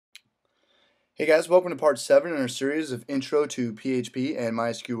Hey guys, welcome to part 7 in our series of Intro to PHP and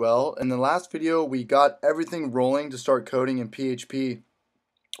MySQL. In the last video, we got everything rolling to start coding in PHP.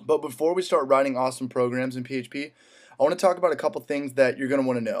 But before we start writing awesome programs in PHP, I want to talk about a couple things that you're going to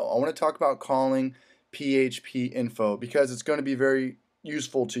want to know. I want to talk about calling phpinfo because it's going to be very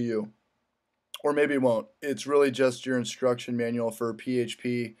useful to you. Or maybe it won't. It's really just your instruction manual for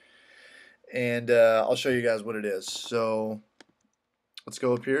PHP. And I'll show you guys what it is. So let's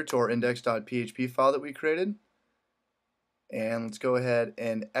go up here to our index.php file that we created. And let's go ahead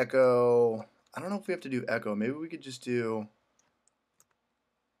and echo. I don't know if we have to do echo. Maybe we could just do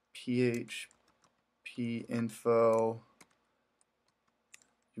phpinfo.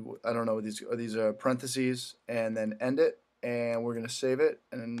 I don't know what these are parentheses, and then end it. And we're going to save it.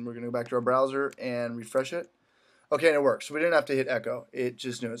 And then we're going to go back to our browser and refresh it. Okay, and it works. So we didn't have to hit echo. It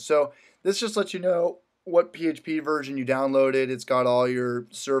just knew it. So this just lets you know what PHP version you downloaded. It's got all your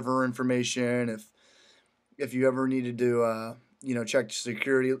server information. If you ever needed to check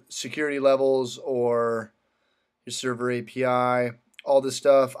security levels or your server API, all this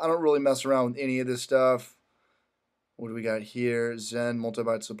stuff. I don't really mess around with any of this stuff. What do we got here? Zen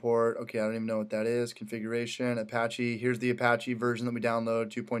multi-byte support. Okay, I don't even know what that is. Configuration, Apache. Here's the Apache version that we downloaded,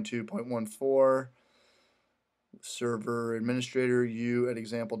 2.2.14. Server administrator,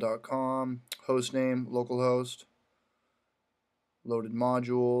 u@example.com. Hostname, localhost. Loaded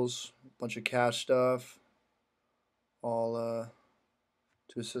modules, a bunch of cache stuff. All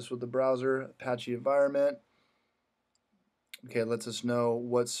to assist with the browser. Apache environment. Okay, it lets us know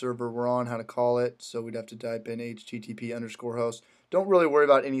what server we're on, how to call it. So we'd have to type in http_host. Don't really worry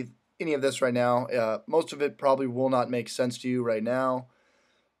about any of this right now. Most of it probably will not make sense to you right now.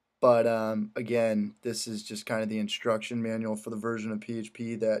 But again, this is just kind of the instruction manual for the version of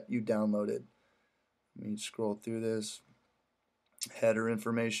PHP that you downloaded. Let me scroll through this. Header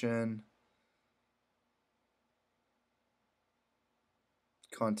information.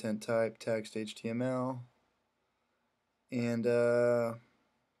 Content type, text, HTML. And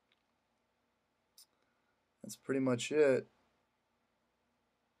that's pretty much it.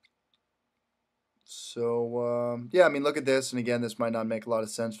 So yeah, I mean, look at this, and again, this might not make a lot of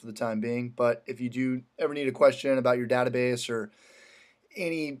sense for the time being, but if you do ever need a question about your database or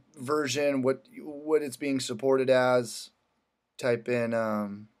any version, what it's being supported as, type in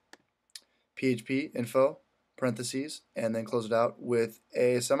PHP info parentheses and then close it out with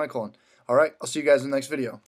a semicolon. All right, I'll see you guys in the next video.